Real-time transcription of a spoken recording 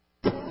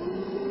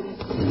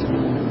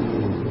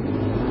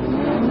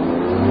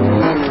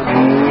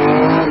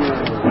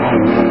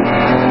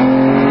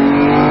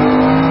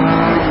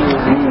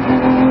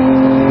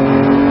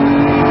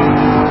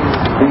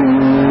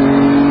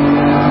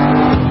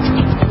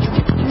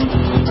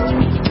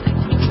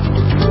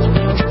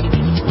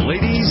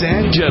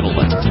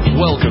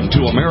Welcome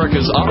to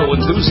America's Auto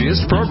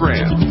Enthusiast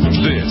Program.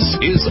 This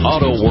is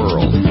Auto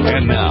World.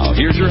 And now,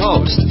 here's your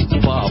host,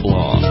 Bob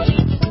Long.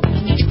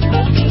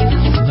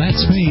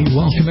 That's me.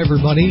 Welcome,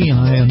 everybody.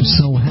 I am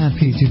so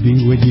happy to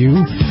be with you.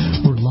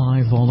 We're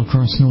live all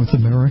across North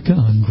America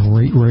on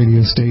great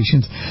radio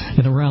stations.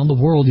 And around the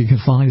world, you can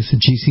find us at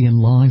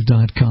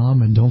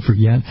gcnlive.com. And don't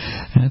forget,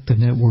 at the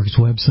network's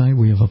website,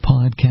 we have a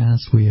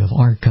podcast, we have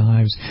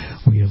archives,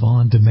 we have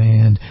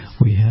on-demand,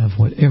 we have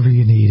whatever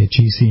you need at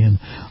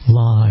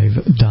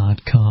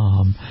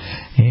gcnlive.com.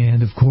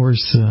 And, of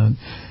course,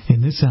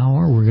 in this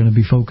hour, we're going to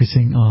be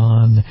focusing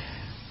on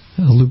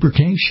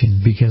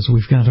lubrication, because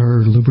we've got our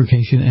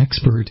lubrication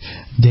expert,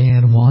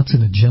 Dan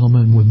Watson, a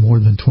gentleman with more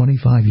than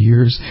 25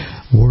 years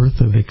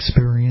worth of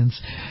experience.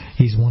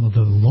 He's one of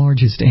the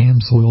largest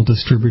Amsoil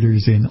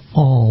distributors in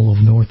all of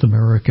North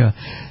America,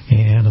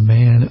 and a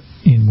man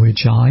in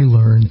which I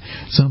learn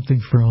something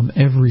from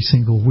every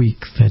single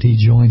week that he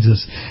joins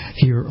us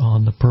here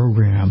on the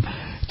program.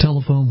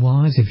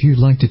 Telephone-wise, if you'd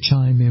like to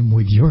chime in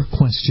with your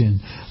question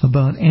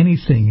about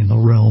anything in the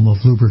realm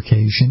of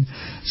lubrication,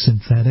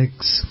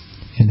 synthetics,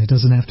 and it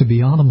doesn't have to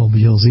be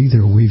automobiles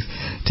either. We've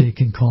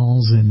taken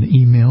calls and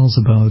emails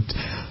about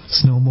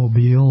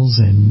snowmobiles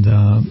and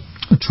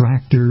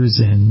tractors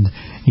and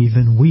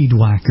even weed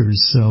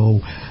whackers. So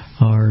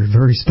our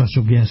very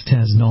special guest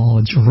has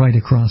knowledge right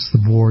across the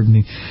board,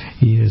 and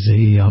he is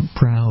a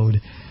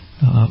proud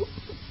a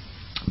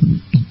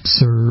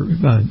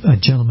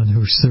gentleman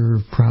who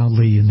served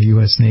proudly in the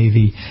U.S.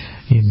 Navy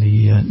in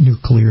the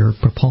nuclear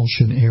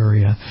propulsion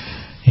area,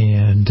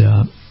 and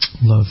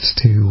loves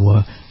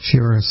to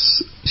share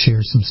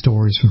some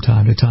stories from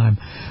time to time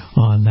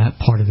on that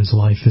part of his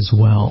life as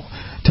well.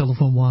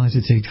 Telephone-wise,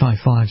 it's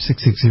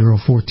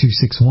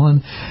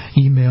 855-660-4261.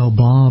 Email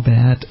Bob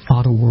at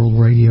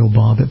AutoWorldRadio,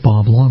 Bob at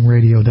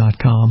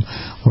BobLongRadio.com,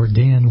 or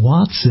Dan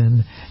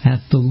Watson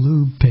at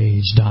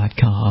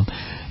TheLubePage.com.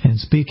 And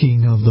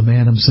speaking of the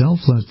man himself,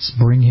 let's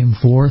bring him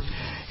forth.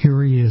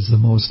 Here he is, the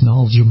most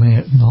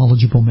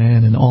knowledgeable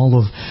man in all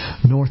of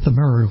North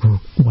America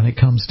when it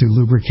comes to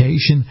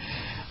lubrication,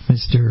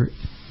 Mr.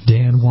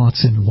 Dan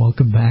Watson.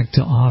 Welcome back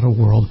to Auto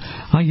World.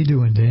 How you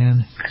doing,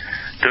 Dan?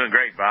 Doing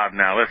great, Bob.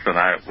 Now, listen,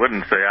 I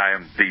wouldn't say I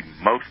am the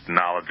most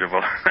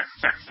knowledgeable.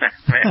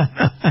 Man,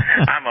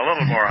 I'm a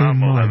little more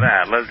humble than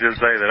that. Let's just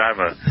say that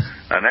I'm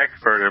an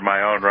expert in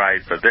my own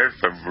right, but there's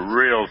some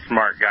real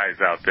smart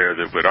guys out there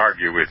that would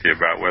argue with you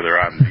about whether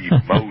I'm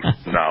the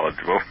most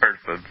knowledgeable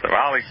person. So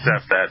I'll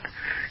accept that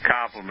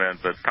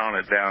compliment, but tone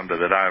it down to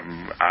that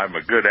I'm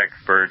a good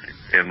expert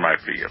in my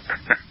field.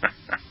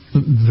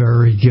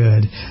 Very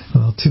good.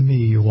 Well, to me,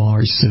 you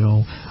are,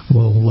 so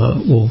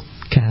we'll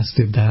cast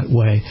it that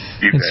way.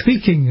 And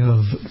speaking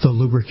of the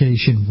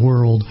lubrication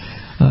world,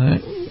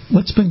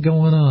 what's been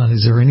going on?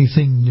 Is there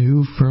anything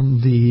new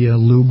from the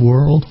lube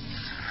world?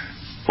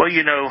 Well,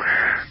 you know,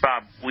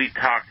 Bob, we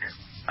talked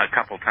a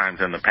couple times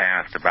in the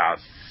past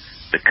about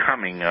the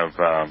coming of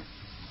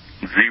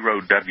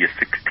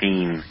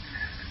 0W16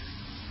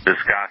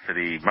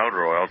 viscosity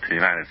motor oil to the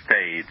United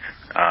States,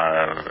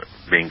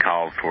 being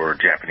called for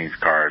Japanese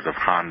cars of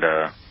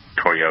Honda,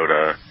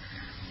 Toyota,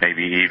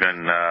 maybe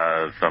even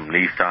some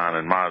Nissan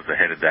and Mazda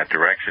headed that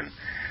direction.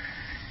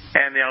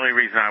 And the only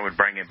reason I would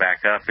bring it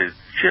back up is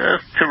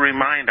just to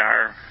remind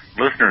our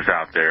listeners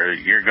out there,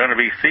 you're going to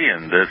be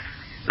seeing this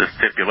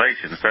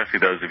stipulation, especially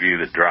those of you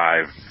that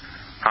drive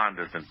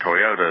Hondas and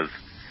Toyotas,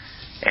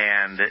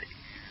 and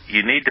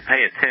you need to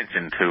pay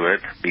attention to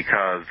it,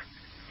 because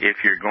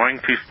if you're going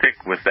to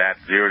stick with that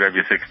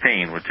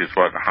 0W16, which is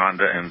what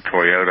Honda and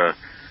Toyota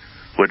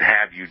would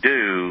have you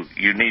do,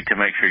 you need to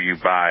make sure you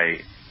buy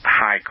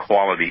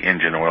high-quality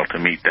engine oil to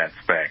meet that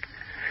spec.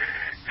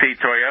 See,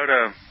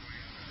 Toyota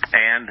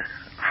and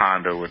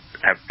Honda would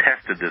have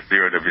tested this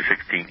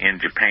 0W16 in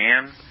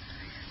Japan,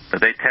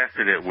 but they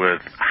tested it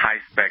with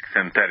high-spec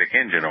synthetic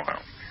engine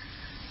oil.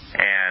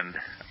 And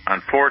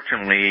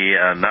unfortunately,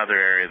 another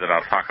area that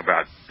I'll talk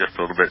about just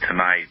a little bit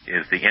tonight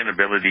is the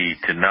inability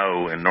to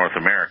know in North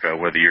America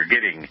whether you're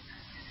getting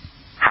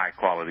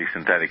high-quality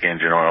synthetic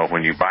engine oil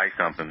when you buy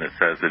something that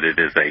says that it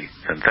is a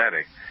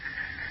synthetic.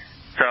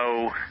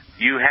 So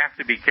you have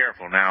to be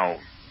careful. Now,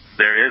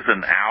 there is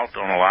an out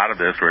on a lot of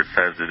this where it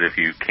says that if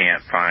you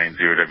can't find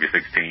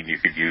 0W16, you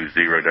could use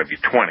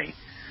 0W20.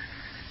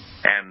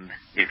 And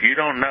if you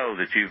don't know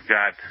that you've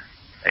got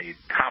a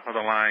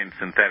top-of-the-line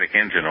synthetic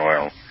engine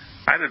oil,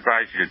 I'd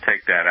advise you to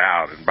take that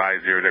out and buy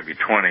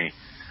 0W20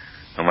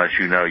 unless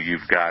you know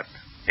you've got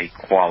a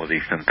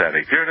quality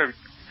synthetic.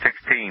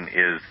 0W16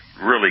 is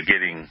really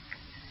getting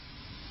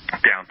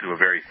down to a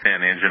very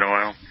thin engine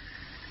oil.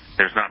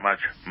 There's not much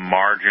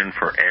margin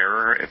for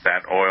error. If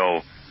that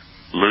oil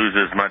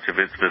loses much of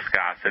its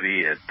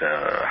viscosity at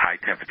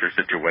high-temperature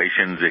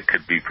situations, it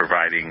could be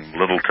providing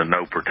little to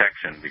no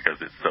protection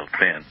because it's so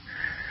thin.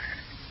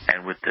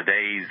 And with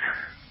today's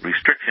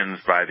restrictions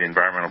by the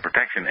Environmental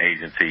Protection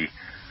Agency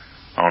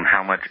on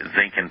how much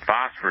zinc and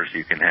phosphorus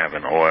you can have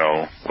in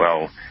oil,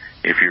 well,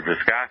 if your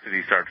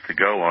viscosity starts to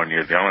go on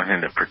you, the only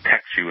thing that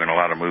protects you in a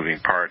lot of moving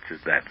parts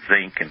is that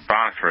zinc and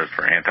phosphorus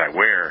for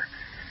anti-wear.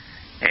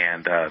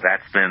 and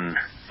that's been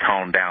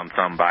toned down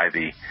some by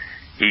the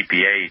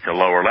EPA to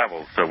lower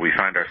levels. So we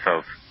find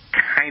ourselves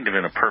kind of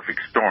in a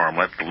perfect storm.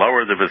 Let's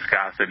lower the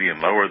viscosity and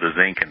lower the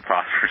zinc and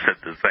phosphorus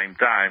at the same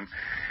time,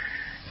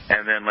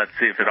 and then let's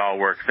see if it all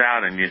works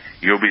out, and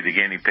you'll be the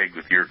guinea pig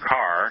with your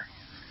car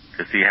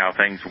to see how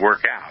things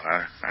work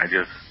out. I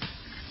just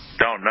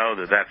don't know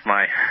that that's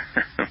my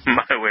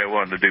my way of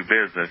wanting to do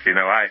business. You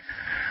know,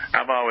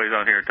 I'm always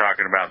on here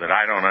talking about that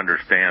I don't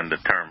understand the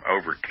term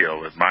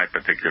overkill in my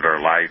particular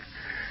life.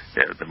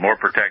 The more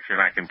protection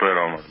I can put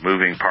on the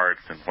moving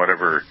parts and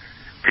whatever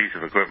piece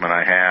of equipment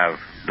I have,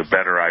 the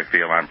better I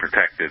feel I'm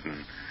protected,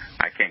 and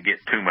I can't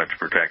get too much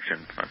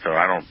protection. So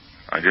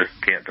I just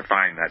can't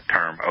define that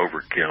term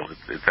overkill.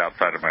 It's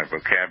outside of my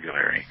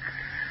vocabulary.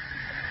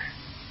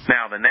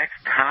 Now, the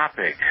next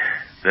topic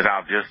that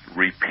I'll just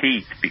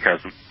repeat,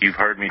 because you've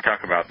heard me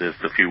talk about this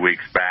a few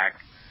weeks back,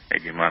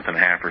 maybe a month and a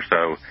half or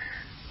so,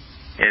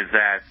 is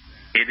that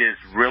it is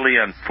really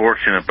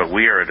unfortunate, but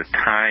we are at a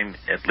time,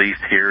 at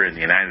least here in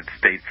the United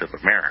States of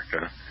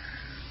America,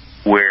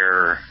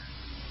 where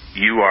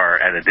you are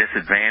at a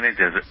disadvantage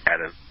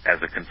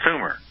as a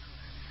consumer,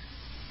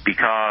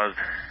 because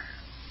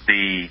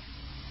the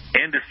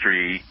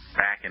industry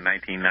back in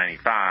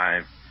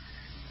 1995,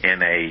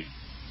 in a,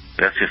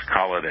 let's just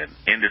call it an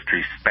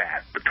industry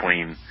spat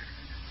between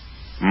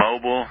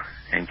Mobil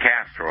and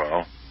castor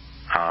oil,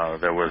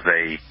 there was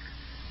a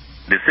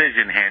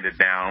decision handed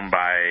down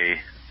by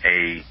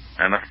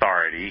an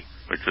authority,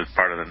 which was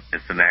part of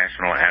it's the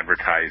National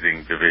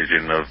Advertising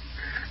Division of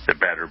the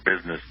Better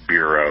Business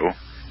Bureau.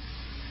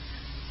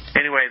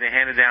 Anyway, they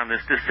handed down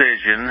this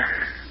decision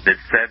that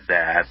said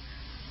that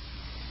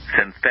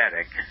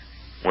synthetic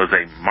was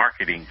a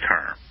marketing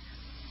term.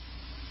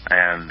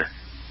 And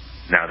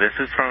now this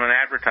is from an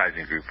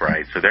advertising group,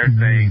 right? So they're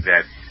saying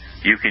that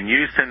you can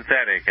use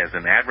synthetic as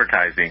an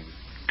advertising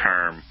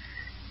term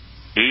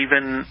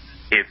even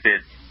if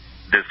it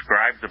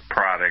describes a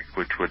product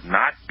which would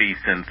not be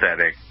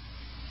synthetic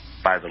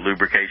by the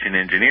lubrication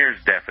engineer's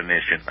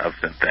definition of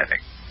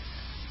synthetic.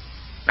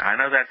 Now, I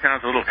know that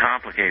sounds a little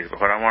complicated,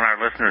 but what I want our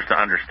listeners to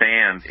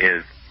understand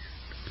is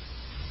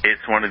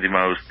it's one of the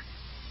most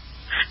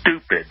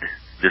stupid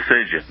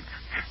decisions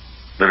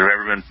that have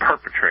ever been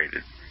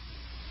perpetrated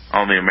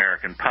on the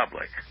American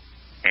public.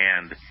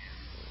 And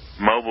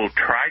Mobil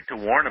tried to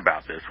warn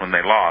about this when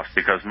they lost,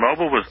 because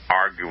Mobil was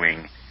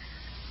arguing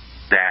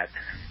that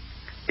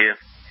if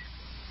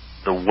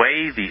the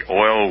way the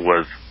oil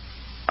was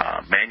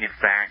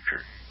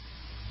manufactured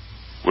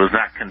was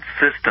not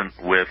consistent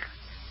with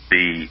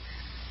the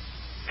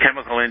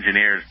chemical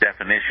engineer's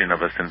definition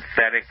of a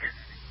synthetic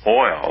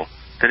oil,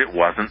 that it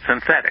wasn't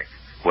synthetic.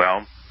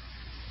 Well,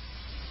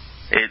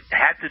 it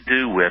had to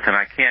do with, and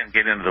I can't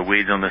get into the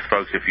weeds on this,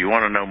 folks. If you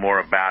want to know more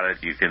about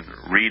it, you can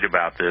read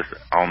about this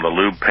on the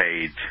Lube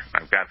page.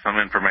 I've got some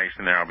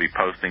information there. I'll be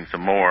posting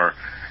some more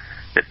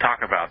that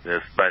talk about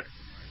this. But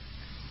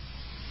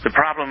the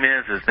problem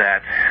is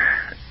that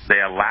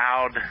they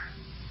allowed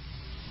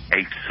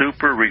a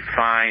super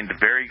refined,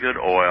 very good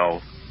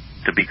oil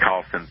to be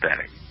called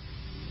synthetic.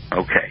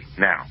 Okay,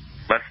 now,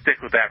 let's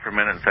stick with that for a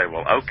minute and say,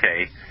 well,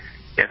 okay,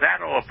 if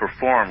that oil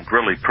performed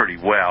really pretty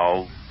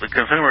well, the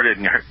consumer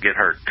didn't get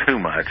hurt too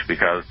much,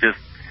 because just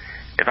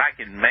if I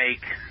can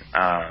make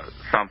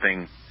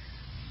something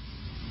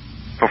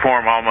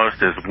perform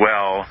almost as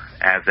well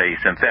as a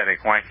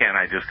synthetic, why can't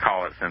I just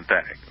call it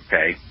synthetic,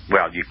 okay?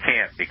 Well, you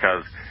can't,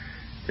 because,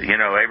 you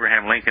know,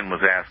 Abraham Lincoln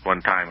was asked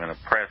one time in a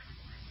press,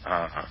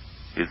 a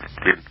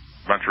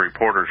bunch of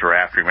reporters were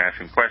after him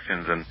asking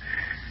questions, and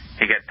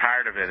he got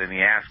tired of it, and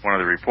he asked one of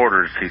the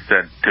reporters, he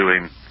said to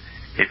him,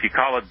 if you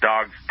call a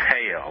dog's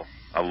tail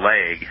a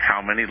leg,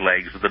 how many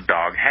legs would the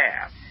dog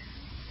have?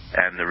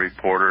 And the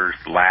reporters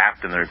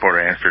laughed, and the reporter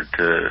answered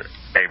to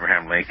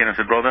Abraham Lincoln and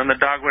said, well, then the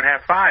dog would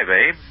have 5,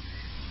 Abe.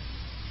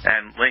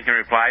 And Lincoln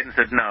replied and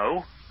said,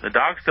 no, the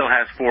dog still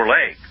has 4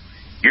 legs.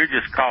 You're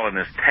just calling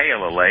this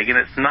tail a leg, and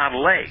it's not a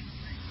leg.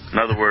 In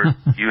other words,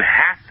 you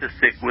have to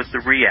stick with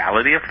the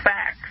reality of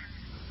facts.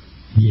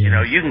 Yeah. You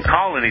know, you can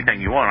call anything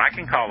you want. I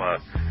can call a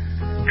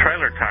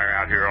trailer tire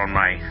out here on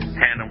my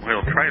tandem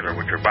wheel trailer,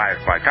 which are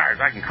biased by tires.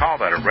 I can call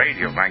that a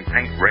radial, and I can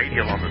paint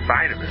radial on the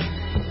side of it.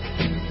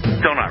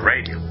 Still not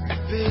radial.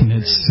 And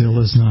it still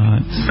is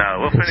not. No,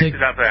 we'll finish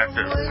it up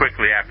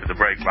quickly after the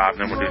break, Bob,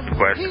 and then we'll do some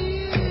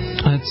questions.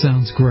 That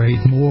sounds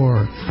great.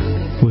 More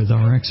with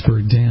our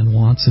expert Dan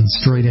Watson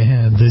straight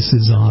ahead. This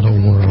is Auto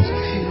World.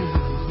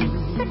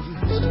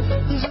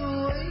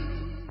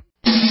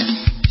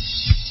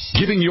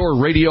 Giving your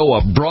radio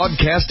a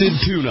broadcasted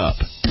tune-up.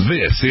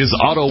 This is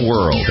Auto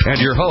World, and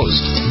your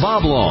host,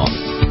 Bob Long.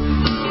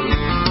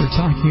 We're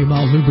talking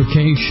about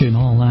lubrication,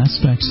 all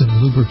aspects of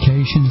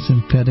lubrication,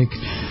 synthetic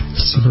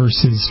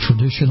versus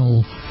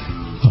traditional.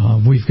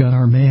 We've got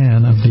our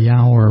man of the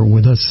hour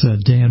with us,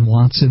 Dan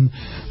Watson,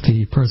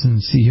 the president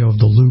and CEO of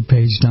the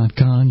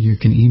LubePage.com. You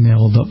can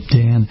email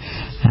Dan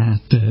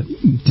at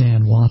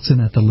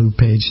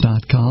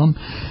danwatson@thelubepage.com.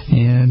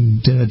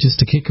 And just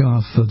to kick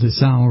off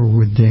this hour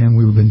with Dan,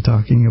 we've been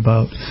talking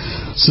about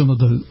some of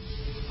the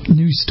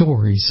news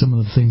stories, some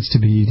of the things to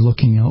be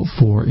looking out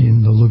for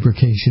in the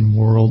lubrication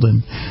world.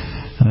 And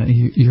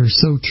you're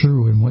so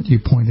true in what you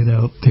pointed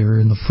out there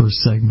in the first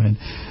segment.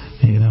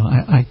 You know,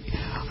 I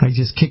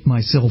just kicked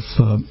myself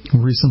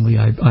recently.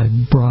 I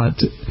bought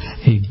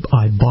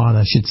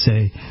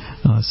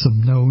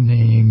some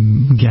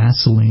no-name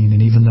gasoline,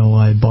 and even though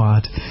I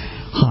bought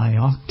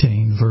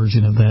high-octane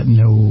version of that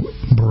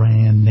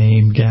no-brand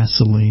name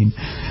gasoline,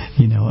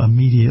 you know,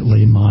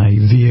 immediately my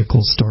vehicle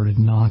started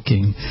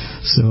knocking.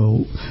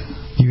 So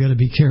you got to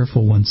be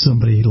careful when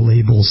somebody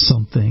labels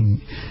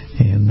something,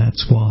 and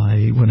that's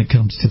why when it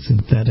comes to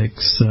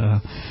synthetics,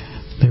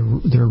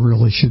 there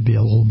really should be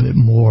a little bit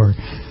more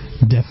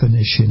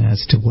definition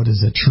as to what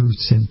is a true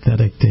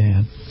synthetic,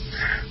 Dan.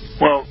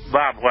 Well,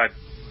 Bob, what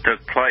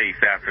took place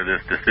after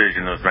this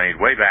decision was made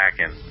way back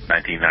in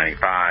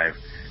 1995,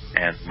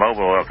 and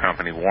Mobil Oil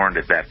Company warned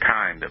at that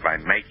time that by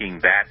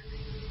making that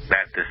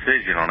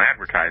decision on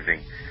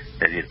advertising,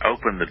 that it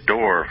opened the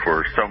door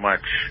for so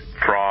much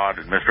fraud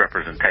and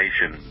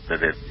misrepresentation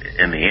that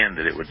in the end,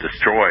 that it would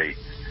destroy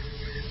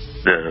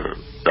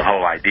the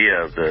whole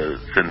idea of the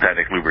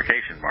synthetic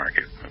lubrication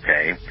market,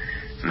 okay?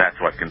 And that's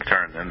what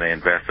concerned them. They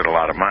invested a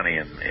lot of money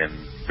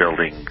in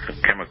building some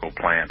chemical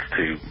plants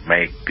to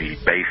make the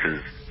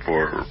bases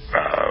for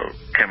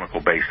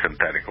chemical-based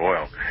synthetic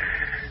oil.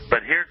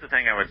 But here's the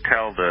thing I would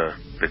tell the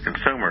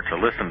consumer to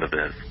listen to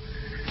this,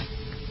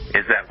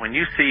 is that when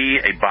you see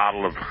a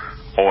bottle of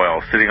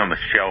oil sitting on the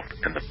shelf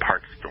in the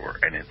parts store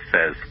and it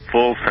says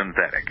full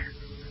synthetic,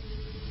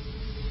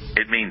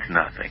 it means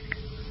nothing.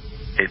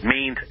 It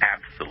means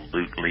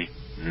absolutely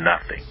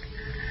nothing.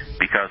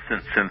 Because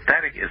since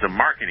synthetic is a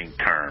marketing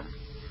term,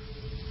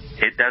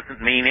 it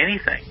doesn't mean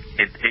anything.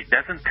 It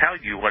doesn't tell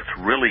you what's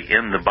really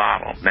in the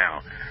bottle.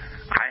 Now,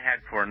 I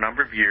had for a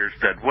number of years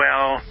said,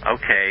 well,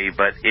 okay,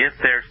 but if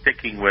they're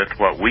sticking with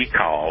what we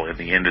call in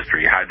the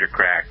industry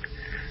hydrocracked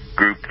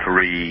Group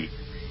 3,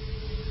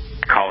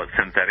 call it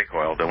synthetic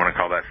oil, they want to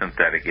call that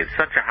synthetic, it's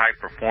such a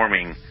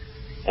high-performing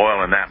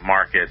oil in that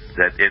market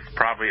that it's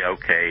probably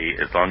okay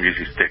as long as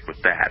you stick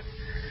with that.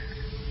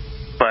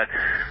 But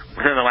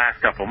within the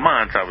last couple of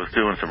months, I was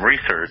doing some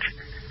research,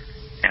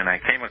 and I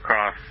came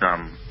across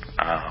some,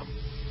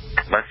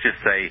 let's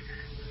just say,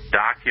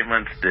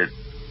 documents that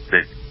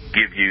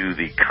give you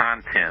the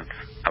contents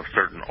of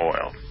certain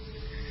oils.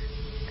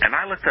 And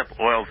I looked up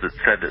oils that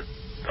said that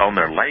on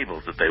their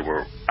labels that they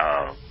were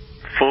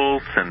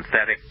full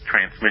synthetic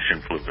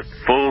transmission fluid,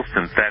 full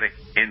synthetic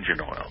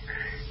engine oil.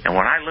 And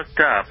when I looked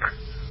up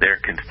their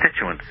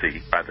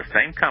constituency by the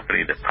same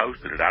company that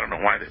posted it, I don't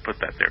know why they put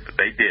that there, but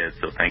they did,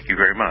 so thank you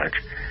very much.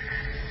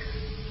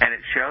 And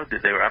it showed that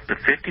they were up to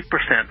 50%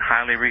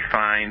 highly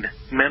refined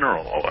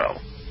mineral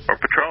oil or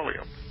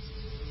petroleum.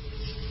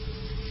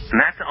 And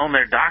that's on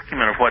their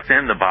document of what's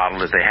in the bottle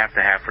that they have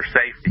to have for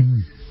safety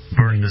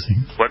versus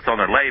what's on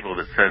their label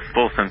that says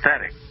full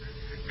synthetic.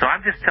 So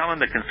I'm just telling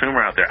the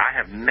consumer out there, I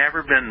have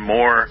never been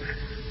more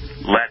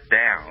let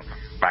down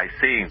by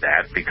seeing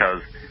that,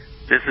 because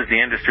this is the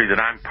industry that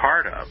I'm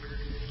part of.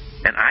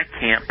 And I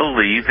can't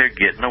believe they're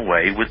getting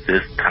away with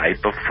this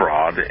type of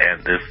fraud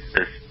and this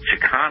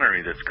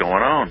chicanery that's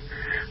going on.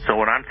 So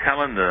what I'm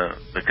telling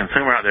the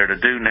consumer out there to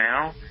do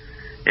now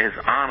is,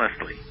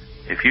 honestly,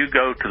 if you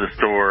go to the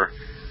store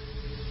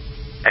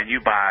and you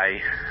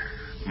buy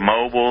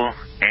Mobil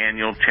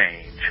annual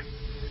change,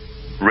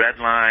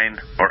 Redline,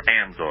 or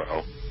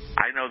Amsoil,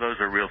 I know those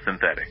are real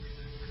synthetic.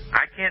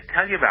 I can't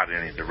tell you about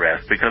any of the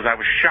rest because I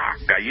was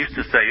shocked. I used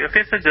to say, if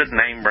it's a good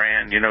name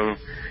brand, you know,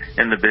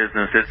 in the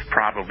business, it's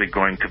probably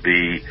going to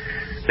be,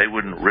 they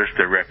wouldn't risk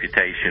their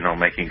reputation on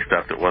making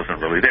stuff that wasn't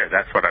really there.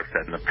 That's what I've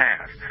said in the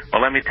past.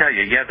 Well, let me tell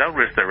you, yeah, they'll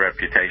risk their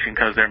reputation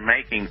because they're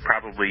making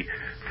probably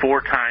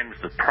 4 times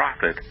the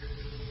profit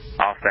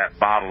off that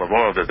bottle of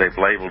oil that they've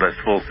labeled as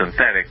full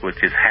synthetic,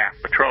 which is half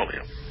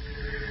petroleum.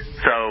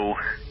 So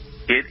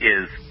it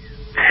is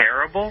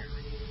terrible.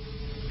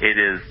 It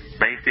is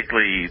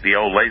basically the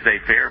old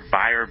laissez-faire,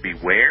 buyer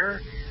beware.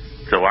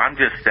 So I'm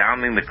just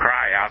sounding the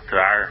cry out to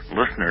our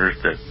listeners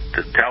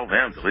to tell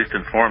them, to at least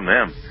inform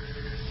them.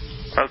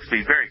 Folks,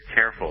 be very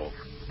careful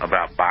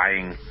about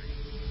buying.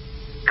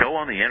 Go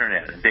on the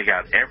internet and dig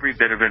out every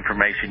bit of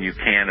information you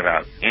can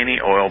about any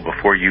oil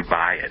before you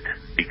buy it,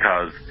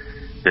 because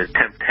the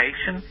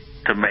temptation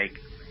to make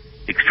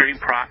extreme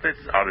profits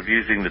out of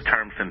using the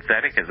term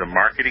synthetic as a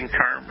marketing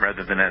term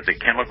rather than as a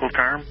chemical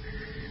term,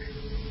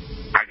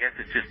 I guess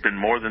it's just been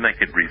more than they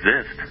could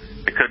resist.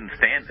 They couldn't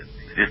stand it.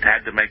 They just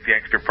had to make the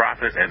extra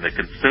profit, and the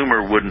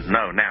consumer wouldn't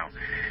know. Now,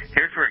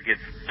 here's where it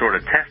gets sort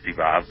of testy,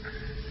 Bob.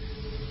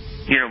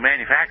 You know,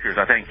 manufacturers,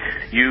 I think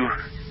you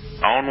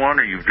own one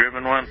or you've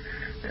driven one,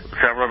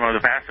 several of them over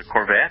the past, a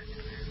Corvette.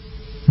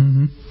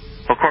 Mm-hmm.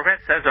 Well,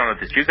 Corvette says on it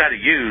that you got to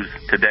use,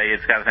 today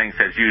it's got a thing that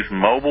says use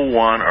Mobil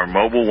 1 or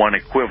Mobil 1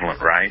 equivalent,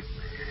 right?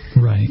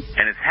 Right.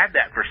 And it's had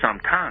that for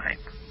some time.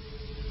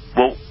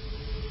 Well,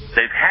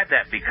 they've had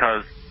that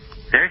because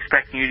they're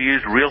expecting you to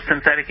use real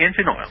synthetic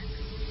engine oil.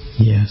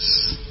 Yes.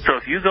 So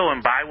if you go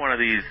and buy one of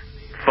these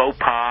faux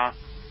pas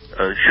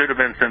should have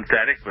been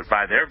synthetic, but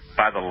by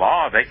the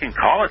law, they can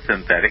call it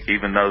synthetic,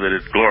 even though that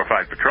it's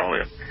glorified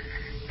petroleum.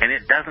 And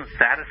it doesn't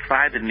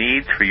satisfy the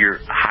needs for your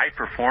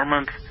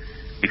high-performance,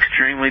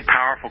 extremely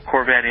powerful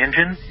Corvette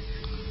engine,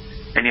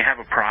 and you have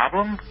a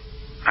problem?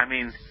 I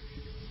mean,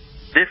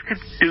 this could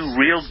do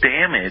real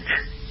damage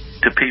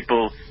to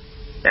people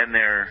and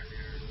their,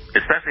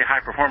 especially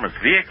high-performance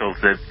vehicles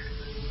that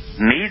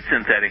need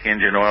synthetic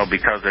engine oil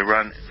because they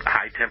run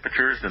high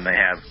temperatures and they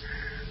have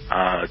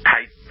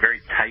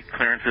very tight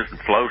clearances and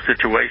flow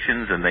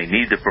situations, and they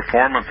need the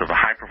performance of a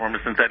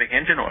high-performance synthetic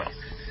engine oil.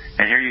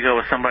 And here you go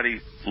with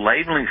somebody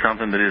labeling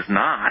something that is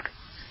not,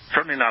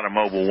 certainly not a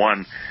Mobil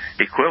 1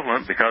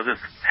 equivalent, because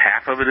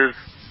half of it is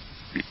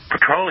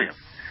petroleum.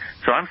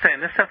 So I'm saying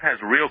this stuff has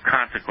real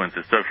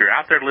consequences. So if you're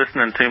out there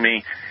listening to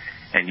me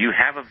and you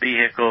have a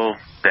vehicle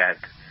that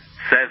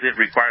says it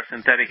requires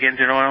synthetic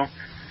engine oil,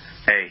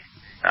 hey,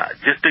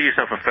 just do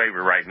yourself a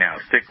favor right now.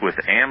 Stick with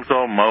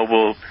Amsoil,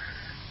 Mobil,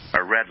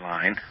 or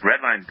Redline.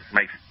 Redline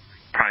makes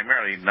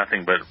primarily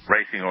nothing but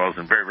racing oils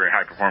and very, very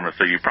high performance,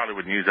 so you probably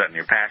wouldn't use that in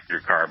your passenger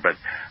car. But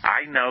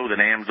I know that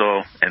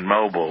Amsoil and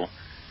Mobil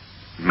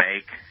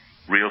make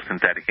real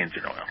synthetic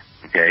engine oil,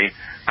 okay?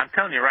 I'm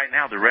telling you right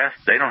now, the rest,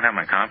 they don't have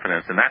my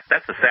confidence, and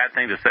that's a sad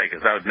thing to say,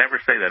 because I would never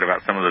say that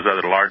about some of those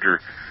other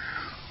larger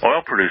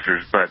oil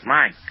producers, but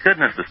my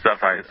goodness, the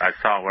stuff I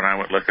saw when I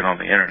went looking on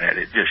the internet,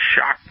 it just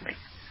shocked me.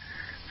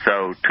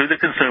 So to the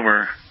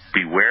consumer,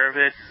 beware of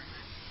it,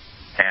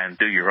 and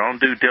do your own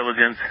due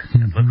diligence,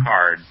 and look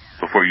hard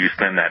before you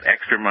spend that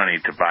extra money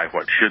to buy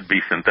what should be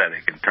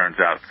synthetic, and turns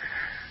out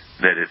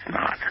that it's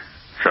not.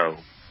 So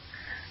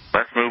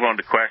let's move on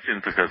to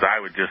questions, because I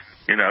would just,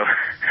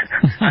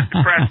 I'd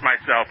depress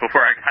myself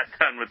before I got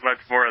done with much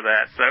more of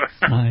that. So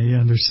I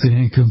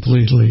understand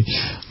completely.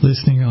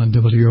 Listening on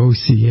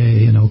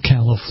WOCA in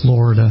Ocala,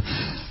 Florida,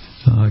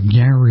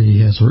 Gary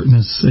has written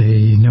us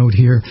a note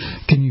here.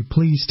 Can you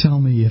please tell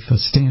me if a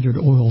standard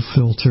oil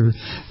filter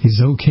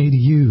is okay to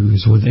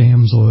use with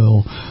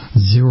Amsoil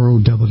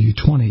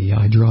 0W20?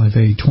 I drive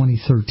a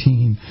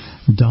 2013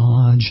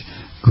 Dodge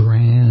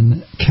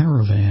Grand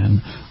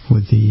Caravan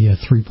with the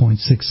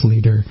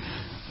 3.6-liter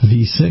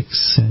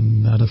V6,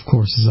 and that, of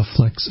course, is a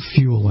flex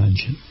fuel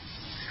engine.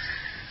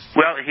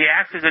 Well, he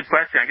asked a good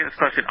question. I get this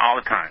question all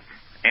the time.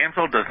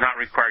 Amsoil does not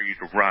require you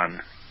to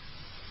run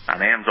an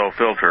Amsoil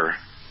filter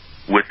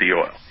with the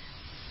oil.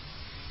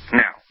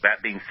 Now,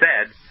 that being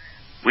said,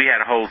 we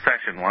had a whole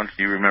session once,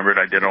 you remembered,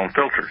 I did on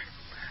filters.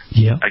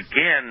 Yeah.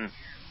 Again,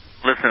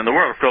 listen, in the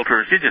world of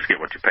filters, you just get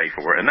what you pay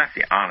for, and that's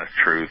the honest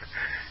truth.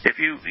 If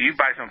you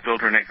buy some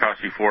filter and it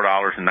costs you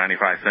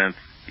 $4.95,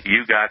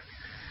 you got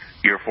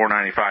your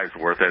 $4.95's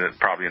worth of it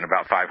probably in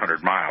about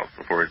 500 miles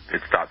before it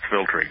stops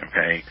filtering,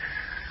 okay?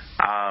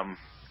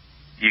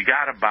 You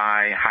got to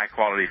buy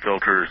high-quality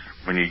filters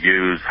when you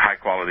use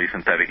high-quality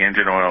synthetic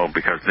engine oil,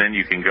 because then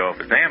you can go, if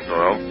it's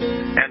Amsoil,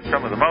 and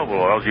some of the Mobil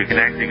oils, you can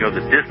actually go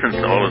the distance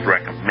the oil is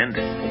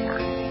recommended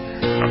for.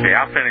 Okay,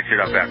 I'll finish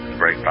it up after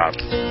the break, Bob.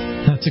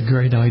 That's a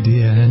great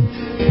idea. And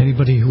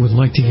anybody who would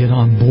like to get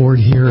on board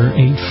here,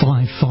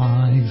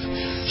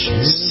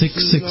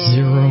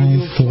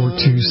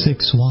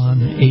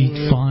 855-660-4261,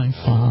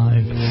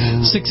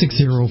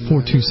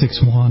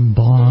 855-660-4261,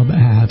 Bob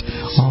at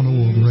Auto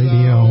World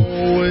Radio,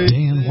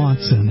 Dan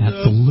Watson at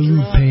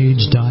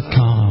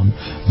thelubepage.com.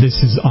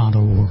 This is Auto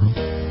World.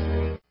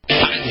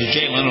 I'm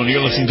Jay Leno, and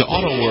you're listening to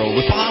Auto World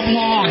with Bob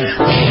Long.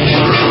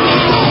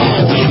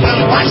 You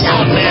better watch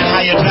out, man, how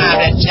you drive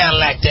that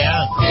Cadillac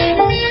there.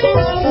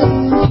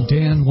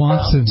 Dan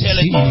Watson,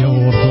 CEO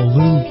of the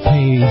Lube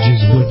Page,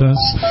 is with us,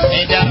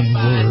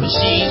 and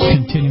we're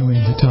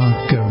continuing to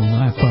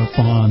wrap up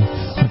on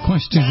a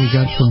question we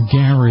got from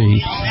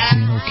Gary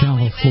in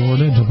Ocala,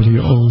 Florida,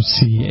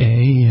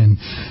 WOCA, and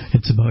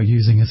it's about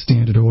using a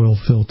standard oil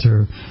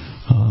filter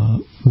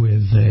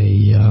with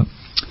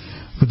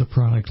a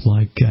product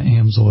like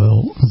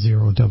Amsoil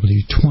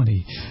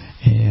 0W20.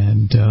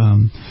 And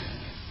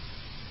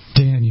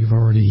Dan, you've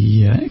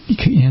already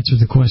answered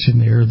the question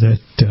there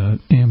that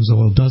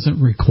Amsoil doesn't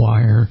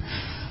require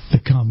the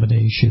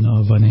combination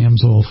of an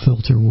Amsoil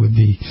filter with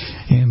the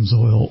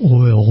Amsoil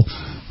oil,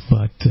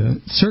 but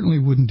certainly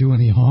wouldn't do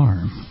any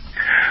harm.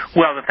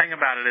 Well, the thing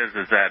about it is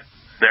that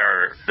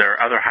there are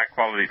other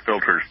high-quality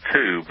filters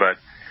too, but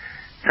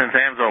since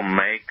Amsoil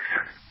makes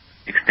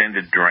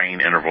extended drain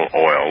interval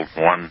oils,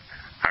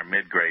 our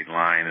mid-grade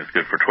line is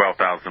good for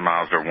 12,000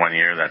 miles or 1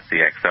 year. That's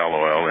the XL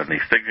oil. And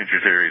the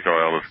Signature Series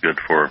oil is good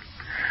for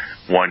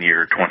 1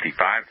 year,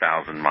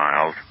 25,000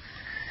 miles.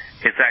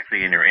 It's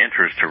actually in your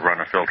interest to run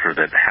a filter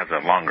that has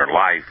a longer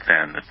life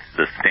than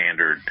the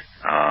standard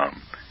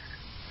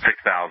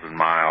 6,000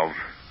 miles.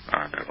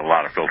 A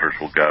lot of filters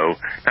will go.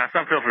 Now,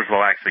 some filters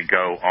will actually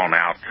go on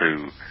out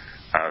to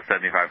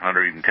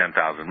 7,500, even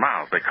 10,000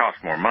 miles. They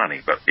cost more money.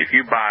 But if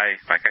you buy,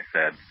 like I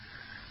said,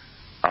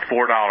 a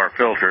 $4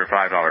 filter,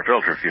 $5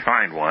 filter, if you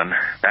find one,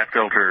 that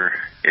filter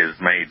is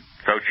made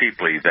so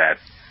cheaply that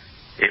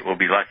it will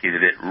be lucky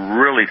that it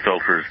really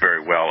filters very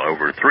well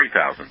over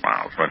 3,000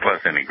 miles, much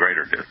less any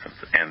greater distance.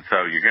 And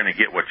so you're going to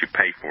get what you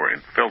pay for in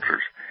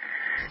filters.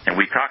 And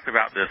we talked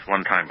about this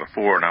one time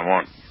before, and I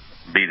won't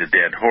beat a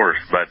dead horse,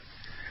 but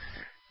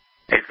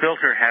a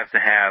filter has to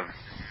have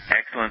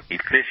excellent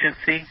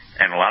efficiency.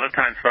 And a lot of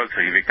times, folks,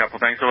 I'll give you a couple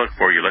things to look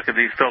for. You look at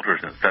these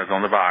filters, and it says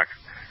on the box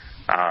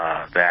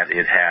that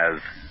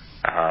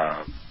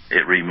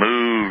it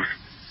removes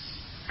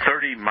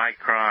 30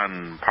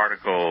 micron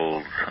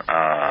particles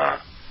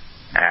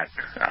at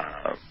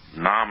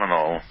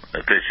nominal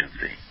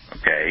efficiency,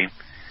 okay?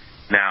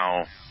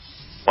 Now,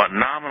 what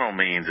nominal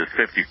means is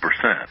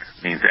 50%.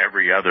 It means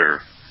every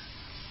other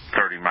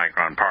 30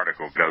 micron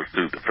particle goes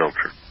through the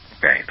filter,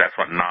 okay? That's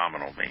what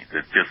nominal means.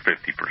 It's just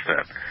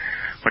 50%.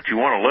 What you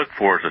want to look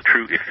for is a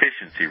true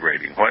efficiency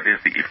rating. What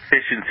is the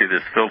efficiency of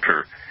this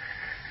filter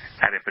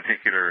at a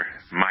particular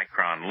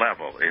micron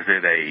level? Is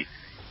it a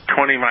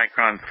 20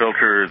 micron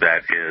filter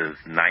that is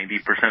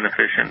 90%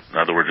 efficient? In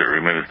other words, it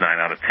removes 9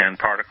 out of 10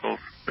 particles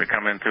that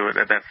come into it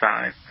at that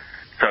size.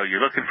 So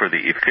you're looking for the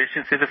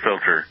efficiency of the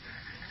filter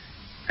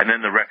and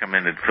then the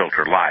recommended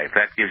filter life.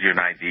 That gives you an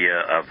idea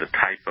of the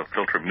type of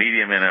filter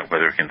medium in it,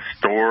 whether it can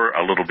store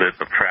a little bit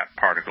of trapped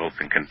particles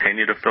and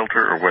continue to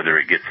filter, or whether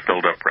it gets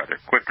filled up rather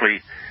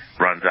quickly,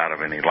 runs out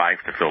of any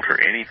life to filter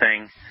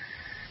anything.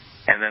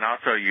 And then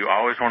also, you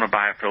always want to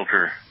buy a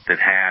filter that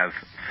has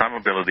some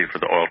ability for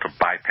the oil to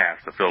bypass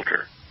the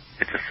filter.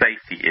 It's a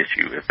safety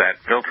issue. If that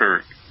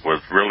filter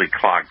was really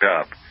clogged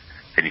up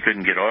and you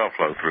couldn't get oil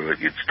flow through it,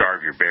 you'd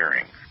starve your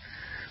bearings.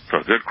 So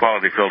a good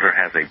quality filter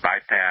has a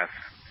bypass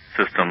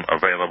system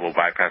available,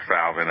 bypass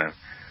valve in it,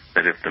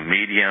 that if the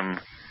medium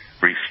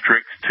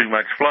restricts too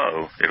much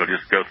flow, it'll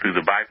just go through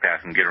the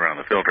bypass and get around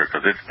the filter,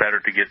 because it's better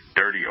to get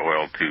dirty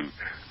oil to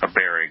a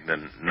bearing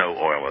than no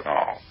oil at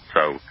all.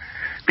 So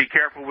be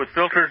careful with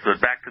filters, but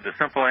back to the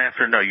simple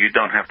answer, no, you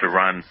don't have to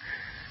run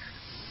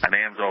an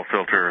Amsoil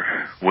filter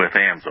with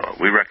Amsoil.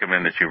 We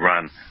recommend that you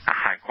run a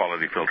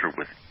high-quality filter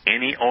with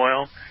any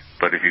oil,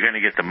 but if you're going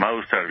to get the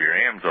most out of your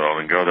Amsoil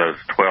and go those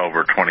 12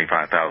 or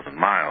 25,000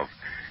 miles,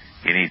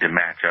 you need to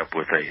match up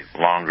with a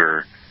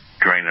longer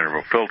drain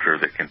interval filter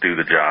that can do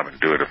the job and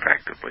do it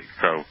effectively.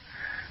 So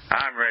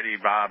I'm ready,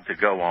 Bob, to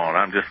go on.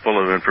 I'm just full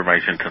of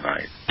information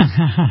tonight.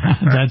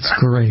 That's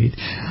great.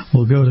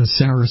 We'll go to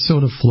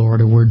Sarasota,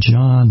 Florida, where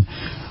John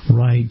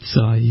writes,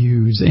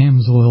 use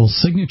Amsoil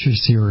Signature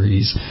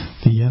Series,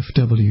 the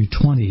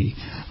FW20,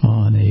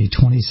 on a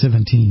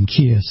 2017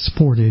 Kia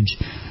Sportage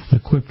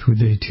equipped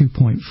with a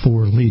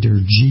 2.4-liter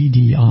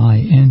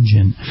GDI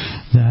engine.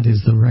 That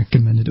is the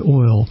recommended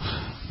oil,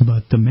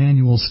 but the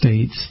manual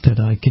states that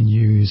I can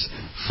use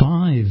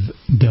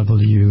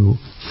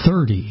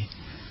 5W30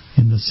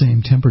 in the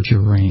same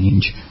temperature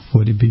range.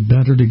 Would it be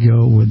better to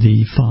go with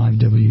the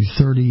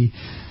 5W30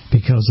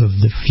 because of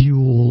the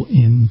fuel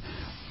in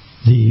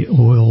the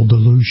oil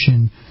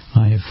dilution?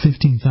 I have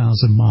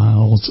 15,000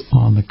 miles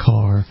on the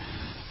car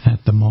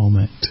at the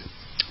moment.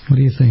 What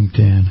do you think,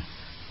 Dan?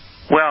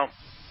 Well,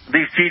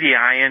 these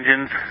GDI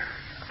engines,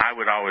 I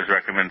would always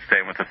recommend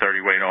staying with the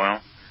 30-weight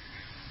oil.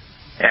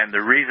 And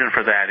the reason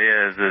for that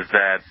is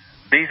that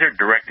these are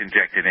direct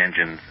injected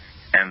engines,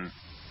 and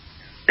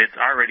it's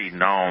already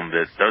known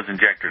that those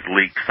injectors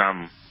leak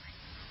some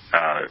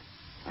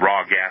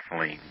raw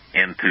gasoline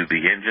into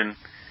the engine.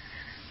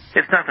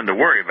 It's nothing to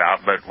worry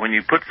about, but when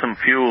you put some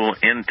fuel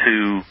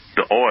into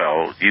the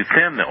oil, you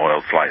thin the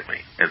oil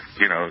slightly. The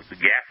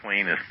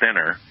gasoline is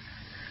thinner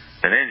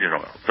than engine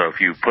oil. So if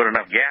you put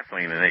enough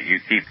gasoline in it, you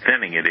keep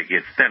thinning it, it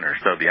gets thinner.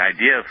 So the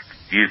idea of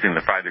using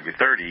the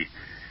 5W30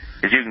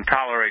 is you can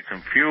tolerate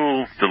some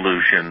fuel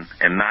dilution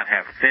and not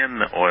have thin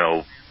the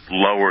oil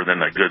lower than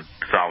a good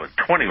solid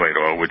 20-weight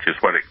oil, which is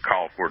what it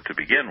called for to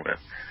begin with.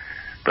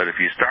 But if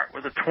you start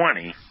with a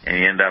 20 and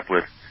you end up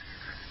with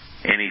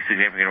any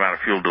significant amount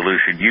of fuel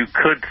dilution, you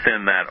could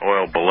thin that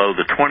oil below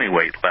the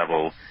 20-weight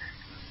level,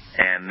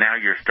 and now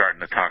you're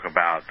starting to talk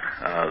about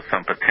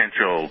some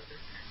potential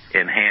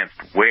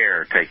enhanced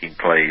wear taking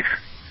place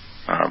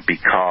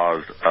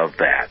because of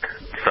that.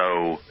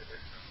 So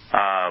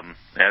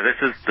now this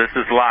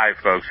is live,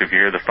 folks. If you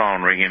hear the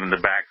phone ringing in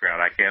the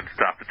background, I can't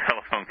stop the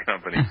telephone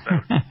company.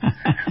 So.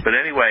 But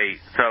anyway,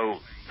 so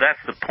that's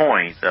the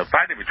point.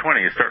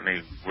 5W20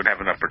 certainly would have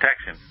enough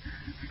protection,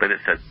 but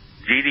it's a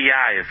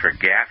GDI is for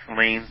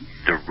gasoline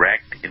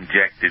direct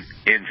injected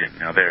engine.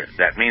 Now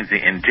that means the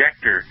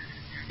injector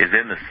is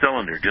in the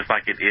cylinder just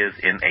like it is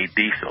in a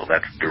diesel.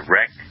 That's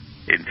direct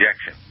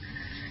injection.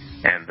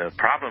 And the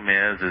problem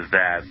is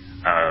that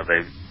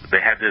they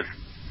had this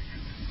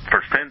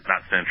for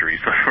not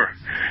centuries, but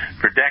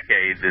for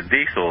decades in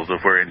diesels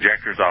of where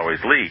injectors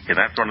always leak, and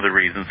that's one of the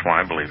reasons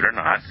why, believe it or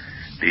not,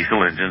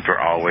 diesel engines were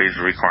always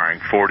requiring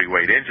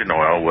 40-weight engine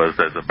oil, was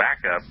as a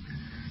backup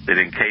that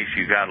in case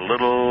you got a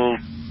little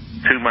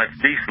too much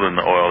diesel in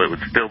the oil, it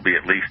would still be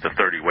at least a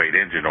 30-weight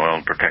engine oil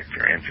and protect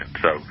your engine.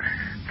 So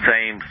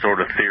same sort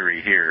of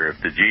theory here.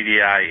 If the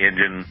GDI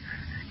engine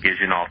gives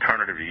you an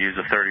alternative to use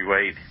a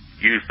 30-weight,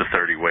 use the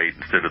 30-weight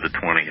instead of the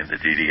 20 in the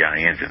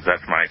GDI engines.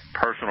 That's my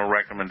personal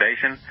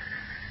recommendation.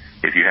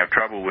 If you have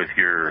trouble with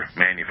your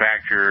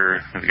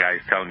manufacturer, the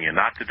guy's telling you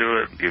not to do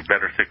it, you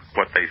better stick with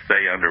what they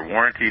say under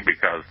warranty,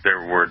 because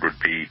their word would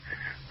be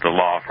the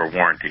law for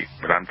warranty.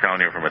 But I'm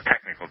telling you from a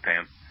technical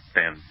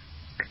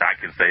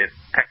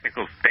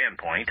technical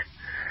standpoint,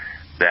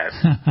 that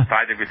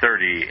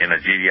 5W30 in a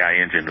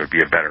GDI engine would be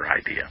a better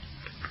idea.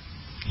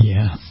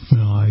 Yeah,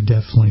 no, I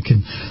definitely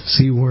can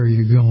see where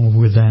you're going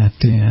with that,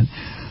 Dan.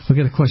 We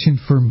got a question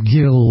from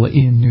Gil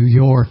in New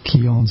York.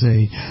 He owns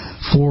a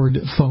Ford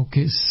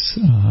Focus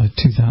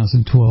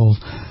 2012,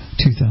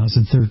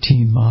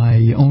 2013.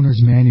 My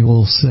owner's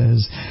manual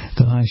says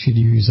that I should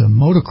use a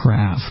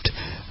Motorcraft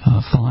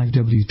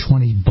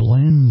 5W20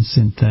 blend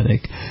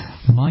synthetic.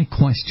 My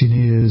question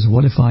is,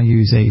 what if I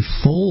use a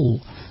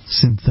full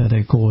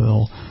synthetic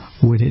oil?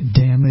 Would it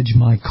damage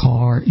my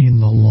car in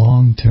the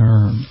long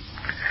term?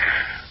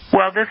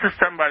 Well, this is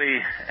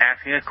somebody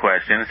asking a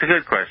question. It's a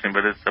good question,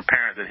 but it's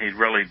apparent that he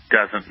really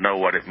doesn't know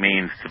what it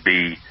means to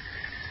be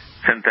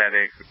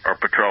synthetic or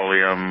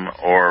petroleum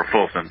or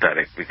full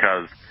synthetic,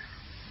 because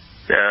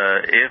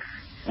if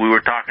we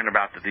were talking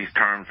about that these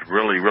terms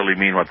really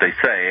mean what they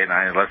say, and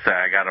let's say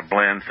I got a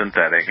blend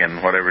synthetic, and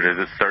whatever it is,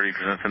 it's 30%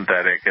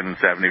 synthetic and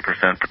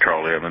 70%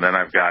 petroleum, and then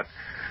I've got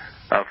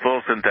a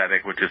full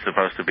synthetic, which is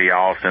supposed to be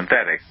all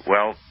synthetic.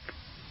 Well,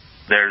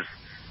 there's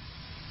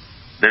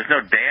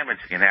no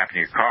damage that can happen to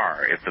your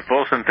car. If the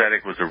full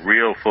synthetic was a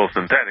real full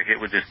synthetic,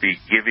 it would just be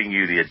giving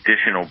you the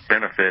additional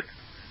benefit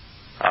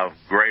of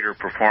greater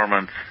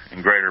performance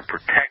and greater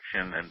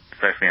protection, and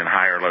especially in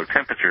high or low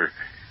temperature,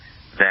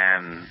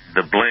 than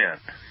the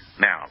blend.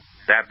 Now,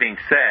 that being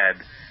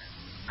said,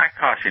 I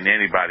caution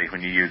anybody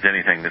when you use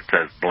anything that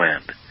says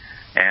blend.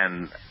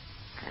 And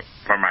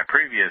from my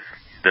previous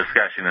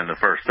discussion in the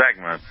first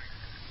segment,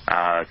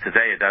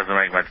 today it doesn't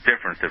make much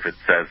difference if it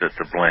says it's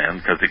a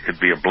blend, because it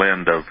could be a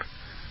blend of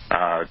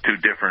two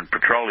different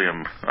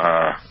petroleum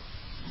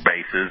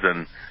bases,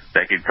 and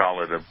they could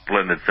call it a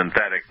blended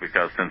synthetic,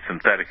 because since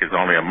synthetic is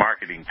only a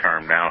marketing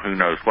term now, who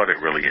knows what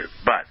it really is.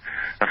 But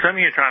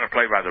assuming you're trying to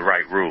play by the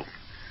right rules,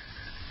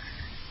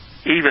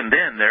 even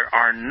then there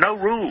are no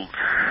rules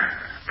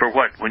for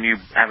when you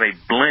have a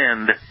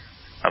blend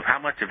of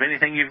how much of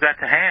anything you've got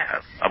to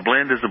have. A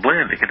blend is a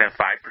blend. It could have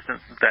 5%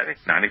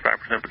 synthetic,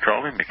 95%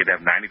 petroleum. It could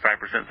have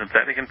 95%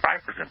 synthetic and 5%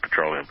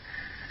 petroleum.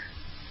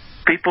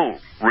 People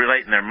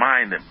relate in their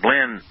mind that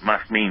blend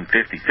must mean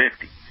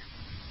 50-50.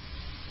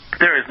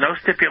 There is no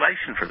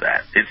stipulation for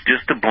that. It's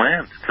just a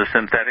blend. It's a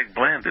synthetic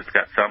blend. It's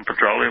got some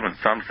petroleum and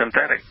some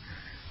synthetic.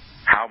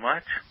 How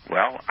much?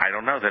 Well, I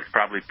don't know. That's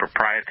probably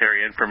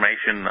proprietary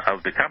information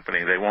of the company.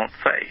 They won't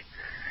say.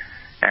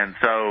 And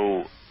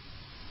so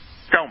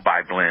don't buy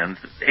blends.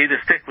 Either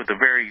stick with a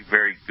very,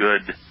 very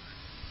good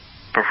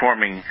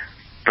performing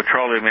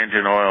petroleum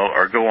engine oil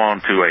or go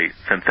on to a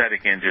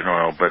synthetic engine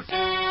oil, but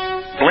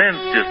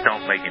blends just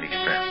don't make any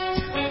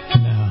sense.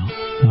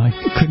 No, I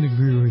couldn't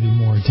agree with you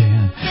more,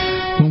 Dan.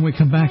 When we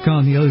come back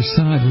on the other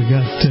side, we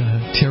got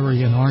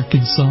Terry in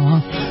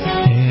Arkansas,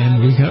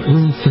 and we got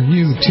room for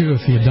you, too,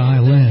 if you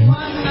dial in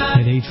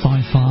at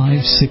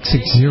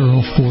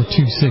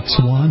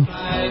 855-660-4261,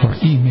 or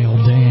email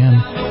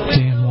Dan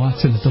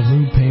Watson at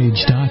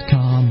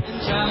thelubepage.com,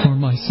 or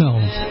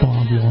myself,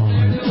 Bob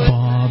Long,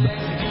 Bob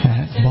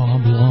at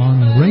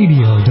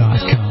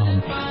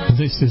boblongradio.com.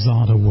 This is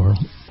Auto World.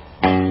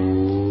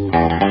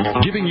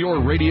 Giving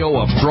your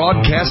radio a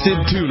broadcasted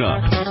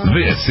tune-up.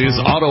 This is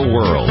Auto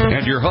World,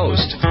 and your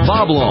host,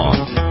 Bob Long.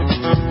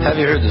 Have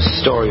you heard the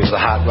story of the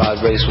hot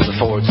rod race with the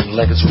Fords and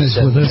Lincolns?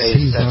 With us,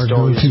 he's our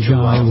go-to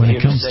guy when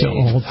it comes to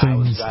all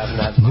things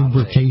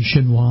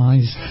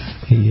lubrication-wise.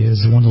 He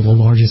is one of the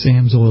largest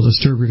Amsoil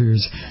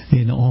distributors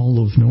in all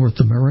of North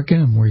America,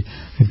 and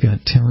we've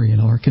got Terry in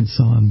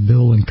Arkansas and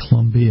Bill in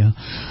Columbia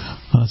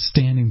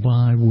standing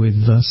by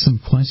with some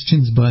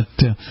questions. But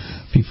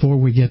before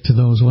we get to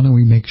those, why don't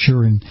we make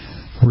sure and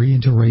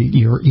reiterate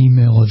your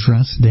email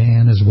address,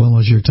 Dan, as well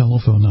as your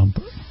telephone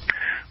number?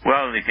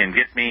 Well, you can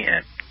get me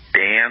at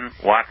Dan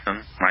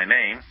Watson, my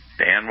name,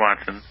 Dan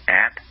Watson,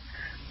 at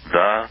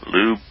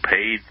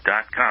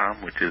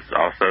thelubepage.com, which is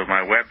also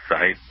my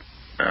website,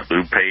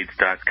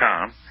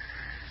 lubepage.com.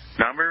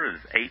 Number is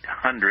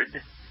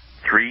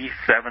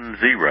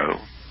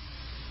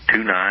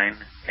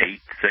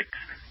 800-370-2986.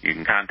 You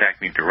can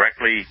contact me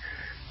directly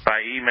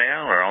by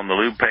email or on the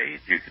Lube page.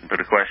 You can put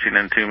a question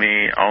into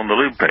me on the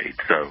Lube page.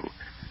 So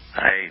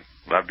I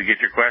love to get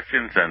your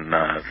questions and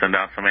send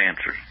out some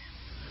answers.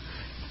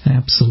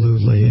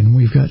 Absolutely. And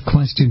we've got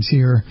questions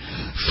here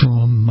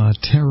from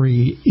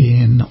Terry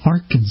in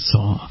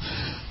Arkansas.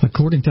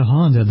 According to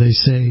Honda, they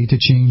say to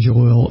change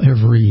oil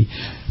every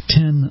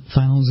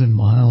 10,000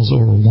 miles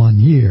or 1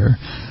 year.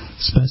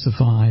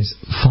 Specifies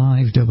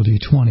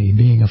 5W20.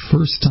 Being a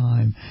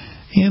first-time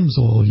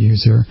Amsoil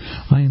user,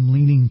 I am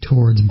leaning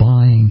towards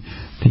buying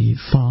the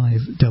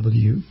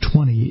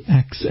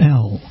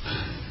 5W20XL.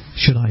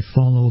 Should I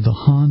follow the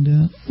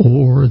Honda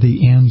or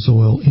the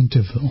Amsoil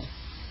interval?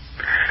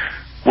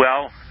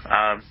 Well,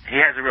 he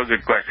has a real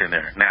good question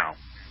there. Now,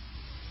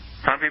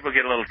 some people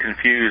get a little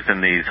confused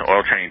in these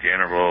oil change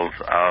intervals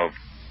of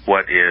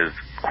what is,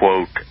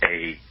 quote,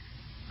 a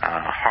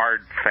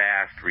hard,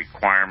 fast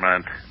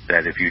requirement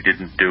that if you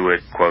didn't do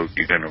it, quote,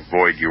 you're going to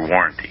void your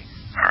warranty.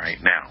 All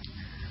right, now,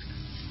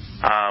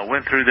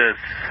 Went through this,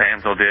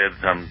 Amsoil did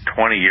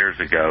 20 years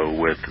ago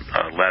with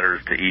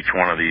letters to each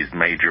one of these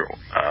major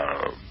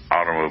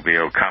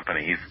automobile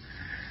companies,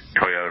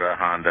 Toyota,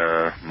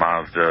 Honda,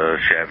 Mazda,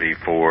 Chevy,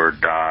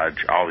 Ford,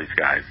 Dodge, all these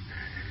guys.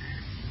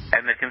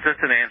 And the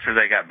consistent answer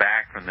they got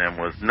back from them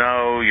was,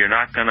 no, you're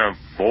not going to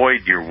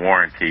void your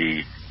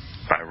warranty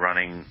by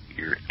running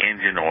your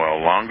engine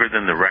oil longer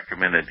than the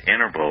recommended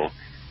interval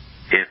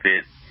if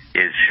it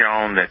is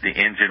shown that the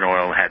engine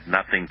oil had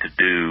nothing to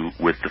do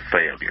with the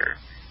failure.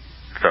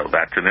 So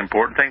that's an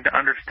important thing to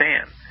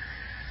understand.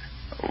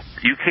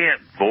 You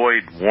can't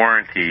void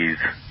warranties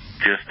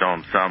just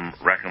on some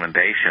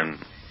recommendation.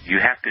 You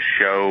have to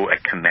show a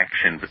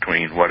connection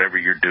between whatever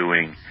you're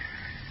doing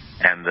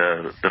and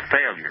the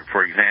failure.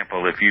 For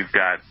example, if you've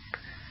got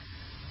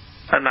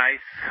a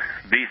nice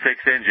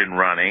V6 engine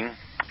running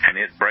and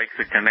it breaks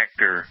a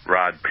connector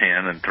rod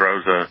pin and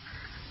throws a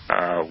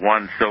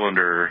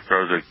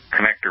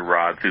connector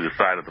rod through the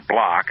side of the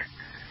block,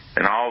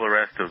 and all the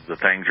rest of the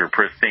things are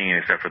pristine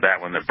except for that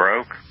one that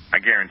broke, I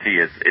guarantee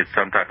it's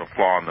some type of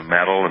flaw in the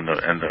metal, and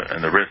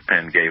the wrist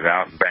pin gave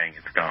out, and bang,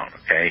 it's gone.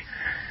 Okay,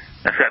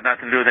 that's got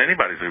nothing to do with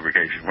anybody's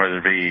lubrication, whether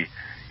it be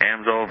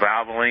Amsoil,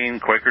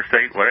 Valvoline, Quaker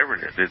State, whatever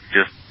it is. It's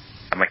just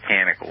a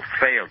mechanical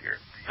failure.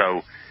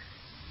 So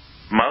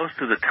most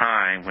of the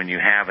time when you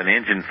have an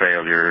engine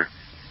failure,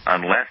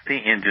 unless the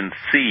engine's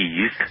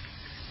seized,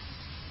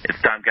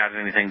 it's not got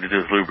anything to do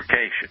with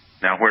lubrication.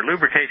 Now, where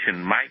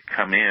lubrication might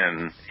come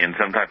in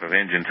some type of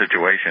engine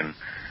situation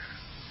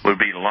would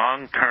be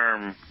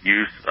long-term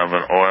use of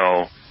an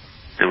oil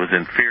that was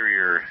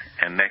inferior,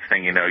 and next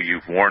thing you know,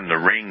 you've worn the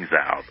rings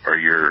out, or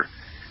your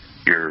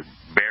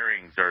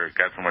bearings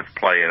got so much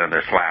play in and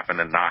they're slapping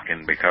and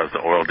knocking because the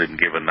oil didn't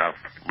give enough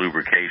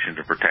lubrication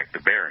to protect the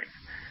bearings.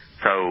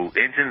 So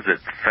engines that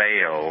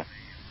fail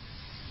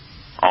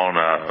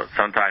on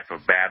some type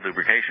of bad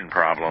lubrication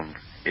problem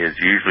is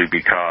usually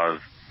because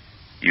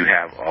you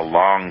have a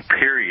long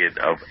period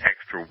of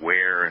extra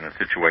wear in a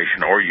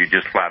situation, or you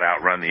just flat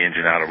out run the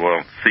engine out of oil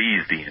and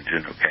seize the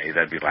engine. Okay,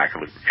 that'd be lack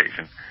of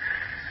lubrication.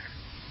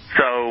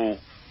 So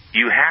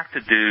you have to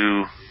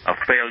do a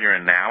failure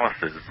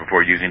analysis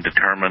before you can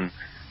determine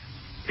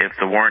if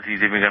the warranty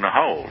is even going to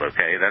hold.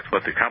 Okay, that's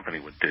what the company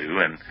would do.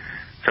 And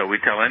so we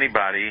tell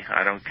anybody,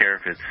 I don't care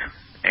if it's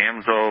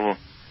Amsoil,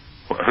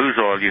 whose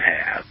oil you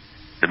have,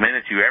 the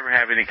minute you ever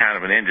have any kind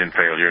of an engine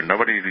failure, and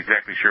nobody's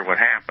exactly sure what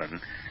happened,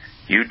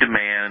 you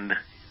demand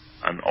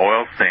an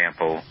oil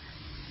sample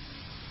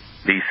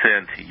be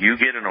sent. You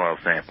get an oil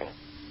sample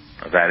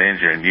of that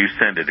engine, and you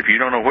send it. If you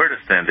don't know where to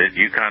send it,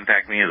 you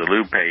contact me at the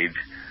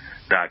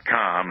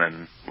LubePage.com,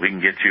 and we can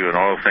get you an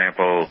oil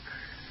sample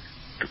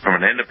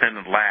from an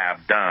independent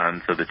lab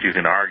done so that you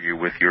can argue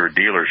with your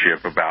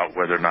dealership about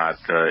whether or not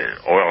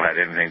oil had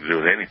anything to do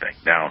with anything.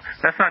 Now,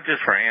 that's not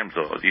just for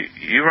Amsoil.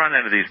 You run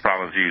into these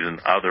problems using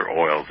other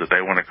oils that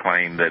they want to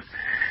claim that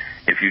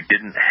if you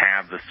didn't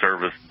have the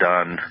service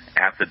done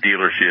at the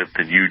dealership,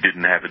 then you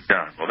didn't have it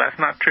done. Well, that's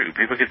not true.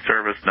 People get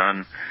service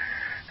done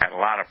at a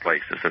lot of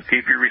places. So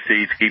keep your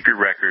receipts, keep your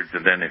records,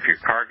 and then if your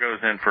car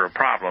goes in for a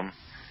problem,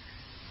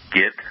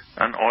 get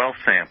an oil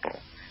sample.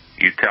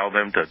 You tell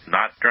them to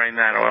not drain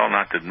that oil,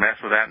 not to mess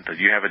with that until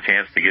you have a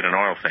chance to get an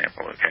oil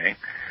sample, okay?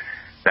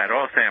 That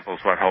oil sample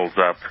is what holds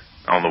up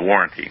on the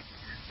warranty.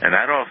 And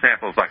that oil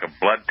sample is like a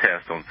blood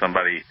test on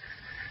somebody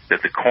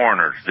that the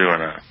coroner's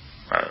doing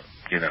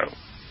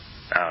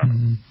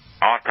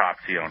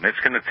autopsy on. It's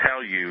going to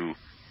tell you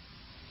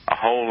a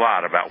whole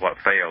lot about what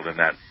failed in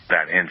that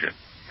engine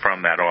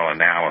from that oil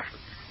analysis,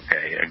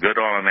 okay? A good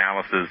oil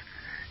analysis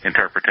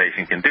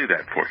interpretation can do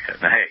that for you.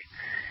 Now, hey,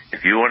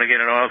 if you want to get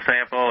an oil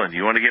sample and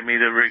you want to give me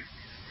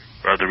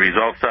the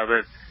results of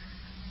it,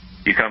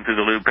 you come through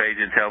the Lube page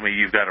and tell me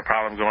you've got a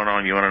problem going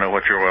on. You want to know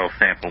what your oil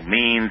sample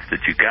means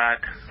that you got.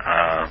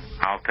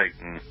 I'll take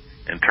and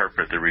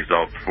interpret the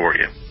results for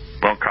you.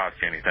 Won't cost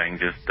you anything.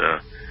 Just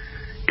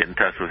get in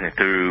touch with me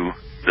through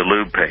the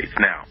Lube page.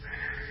 Now,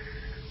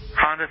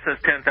 Honda says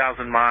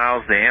 10,000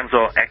 miles. The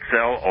Amsoil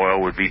XL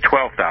oil would be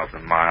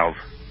 12,000 miles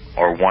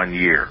or 1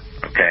 year,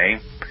 okay?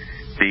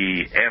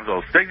 The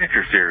Amsoil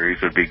Signature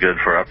Series would be good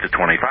for up to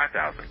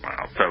 25,000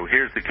 miles. So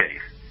here's the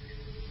case.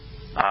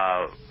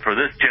 For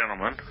this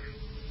gentleman,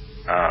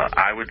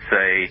 I would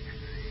say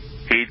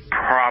he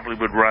probably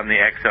would run the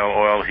XL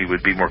oil. He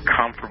would be more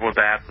comfortable with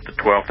that, with the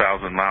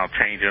 12,000-mile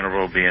change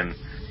interval being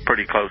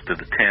pretty close to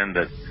the 10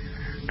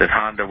 that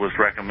Honda was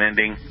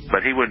recommending,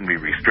 but he wouldn't be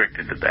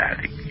restricted to that.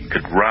 He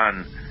could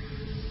run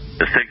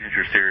the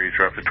Signature Series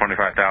for up to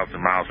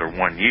 25,000 miles or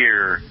 1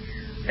 year,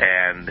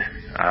 and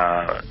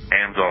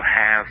Amsoil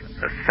has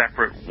a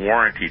separate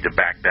warranty to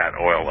back that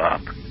oil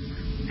up.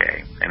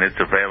 Okay, and it's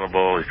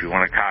available. If you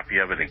want a copy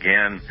of it,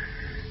 again,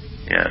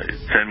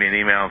 send me an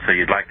email and say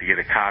you'd like to get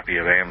a copy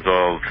of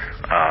Amsoil's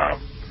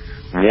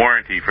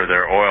warranty for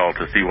their oil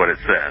to see what it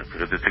says.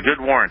 Because it's a good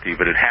warranty,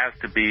 but it has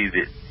to be,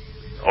 the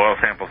oil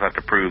samples have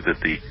to prove that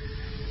the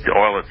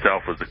oil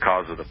itself was the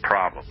cause of the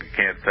problem. You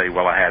can't say,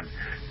 well, I had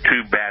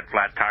 2 bad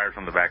flat tires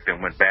on the back that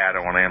went bad. I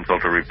want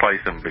Amsoil to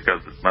replace them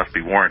because it must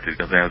be warranted,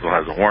 because Amsoil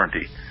has a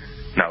warranty.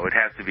 No, it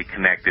has to be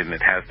connected, and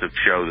it has to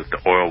show that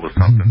the oil was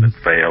something that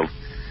failed.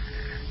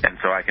 And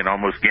so I can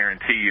almost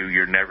guarantee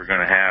you're never going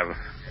to have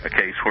a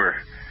case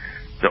where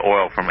the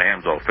oil from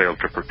Amsoil failed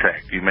to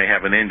protect. You may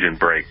have an engine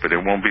break, but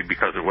it won't be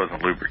because it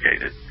wasn't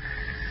lubricated.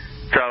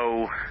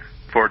 So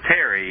for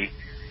Terry,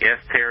 yes,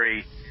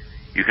 Terry,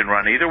 you can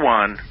run either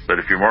one, but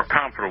if you're more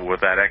comfortable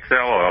with that XL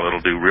oil,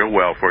 it'll do real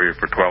well for you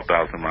for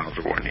 12,000 miles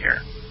or 1 year.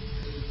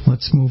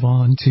 Let's move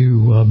on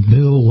to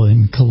Bill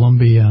in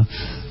Columbia,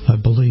 I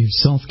believe,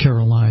 South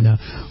Carolina.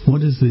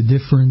 What is the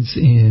difference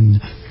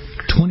in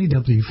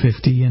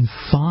 20W50 and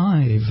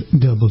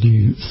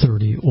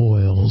 5W30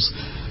 oils?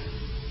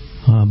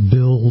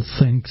 Bill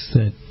thinks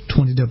that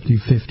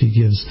 20W50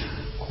 gives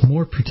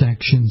more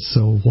protection,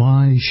 so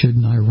why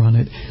shouldn't I run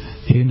it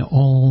in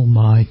all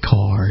my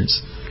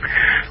cars?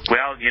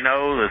 Well,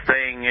 the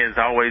saying has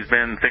always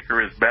been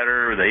thicker is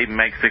better. They even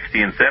make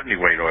 60 and 70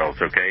 weight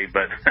oils, okay?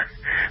 But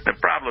the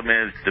problem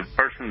is the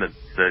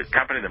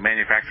company that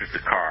manufactures the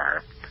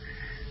car,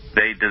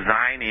 they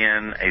design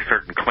in a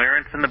certain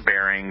clearance in the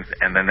bearings,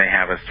 and then they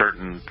have a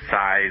certain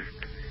size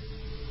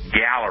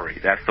gallery.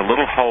 That's the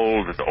little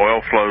hole that the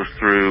oil flows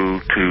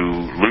through to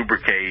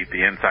lubricate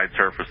the inside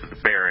surface of the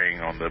bearing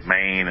on the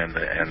main and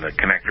the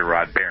connector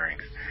rod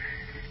bearings.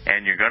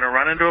 And you're going to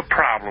run into a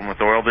problem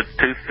with oil that's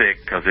too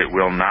thick because it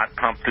will not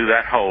pump through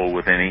that hole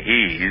with any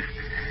ease.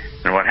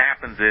 And what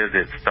happens is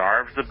it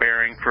starves the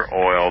bearing for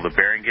oil. The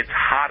bearing gets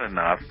hot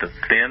enough to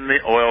thin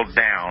the oil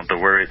down to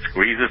where it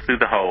squeezes through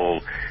the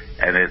hole,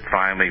 and it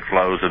finally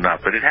flows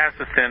enough. But it has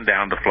to thin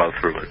down to flow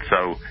through it.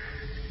 So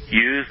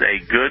use a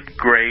good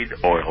grade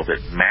oil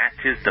that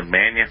matches the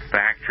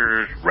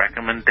manufacturer's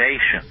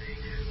recommendation.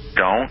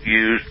 Don't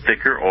use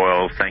thicker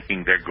oils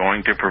thinking they're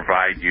going to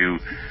provide you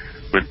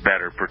with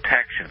better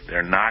protection.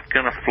 They're not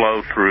going to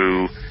flow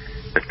through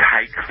the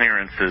tight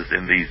clearances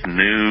in these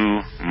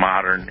new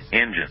modern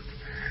engines.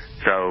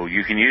 So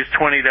you can use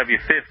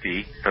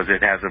 20W50 because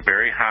it has a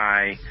very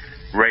high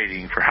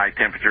rating for high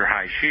temperature,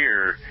 high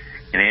shear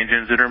in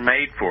engines that are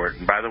made for it.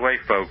 And by the way,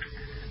 folks,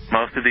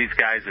 most of these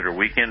guys that are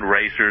weekend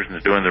racers and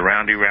are doing the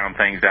roundy round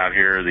things out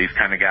here, these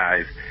kind of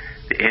guys,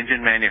 the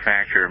engine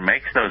manufacturer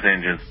makes those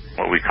engines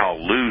what we call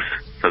loose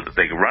so that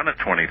they can run a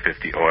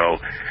 2050 oil,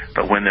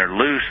 but when they're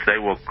loose, they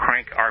will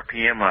crank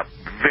RPM up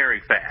very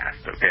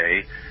fast,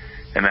 okay?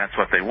 And that's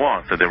what they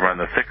want. So they run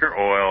the thicker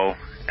oil,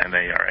 and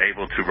they are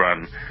able to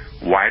run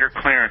wider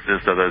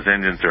clearances so those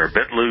engines are a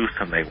bit loose,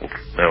 and they'll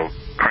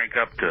crank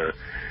up to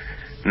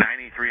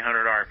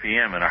 9,300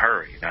 RPM in a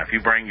hurry. Now, if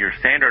you bring your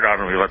standard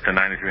automobile up to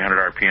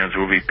 9,300 RPMs,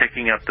 we'll be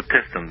picking up the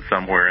pistons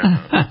somewhere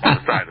on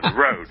the side of the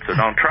road, so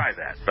don't try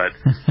that. But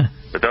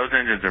those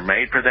engines are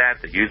made for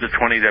that. They use a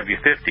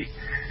 20W50.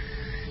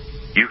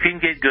 You can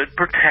get good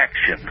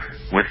protection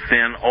with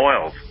thin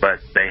oils, but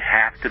they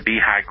have to be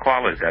high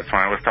quality. That's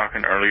why I was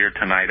talking earlier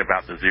tonight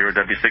about the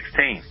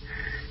 0W16.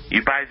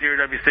 You buy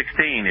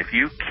 0W16, if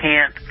you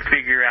can't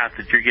figure out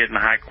that you're getting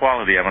high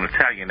quality, I'm going to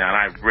tell you now, and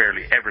I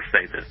rarely ever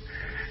say this,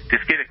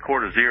 just get a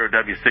quart of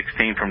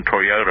 0W16 from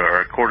Toyota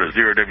or a quart of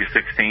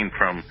 0W16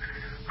 from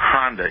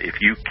Honda if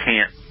you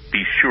can't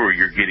be sure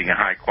you're getting a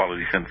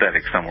high-quality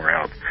synthetic somewhere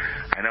else.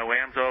 I know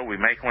Amsoil, we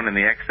make one in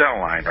the XL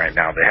line right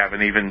now. They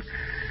haven't even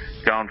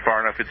gone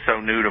far enough. It's so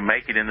new to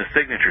make it in the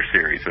Signature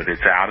Series, but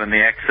it's out in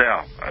the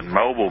XL. And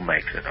Mobile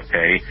makes it,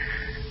 okay?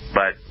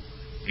 But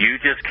you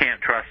just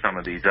can't trust some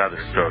of these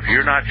others. So if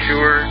you're not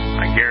sure,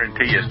 I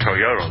guarantee you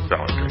Toyota will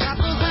sell it to you.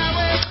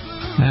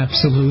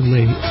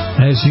 Absolutely.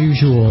 As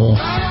usual,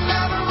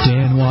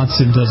 Dan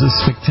Watson does a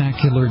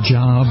spectacular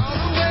job.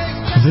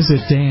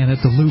 Visit Dan at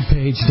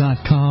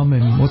thelubepage.com.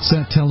 And what's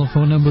that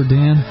telephone number,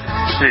 Dan?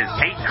 It is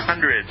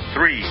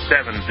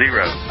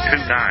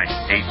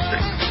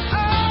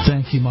 800-370-2986.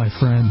 Thank you, my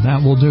friend.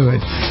 That will do it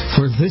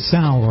for this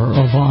hour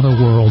of Auto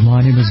World.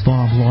 My name is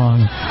Bob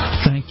Long.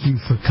 Thank you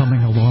for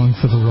coming along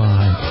for the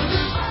ride.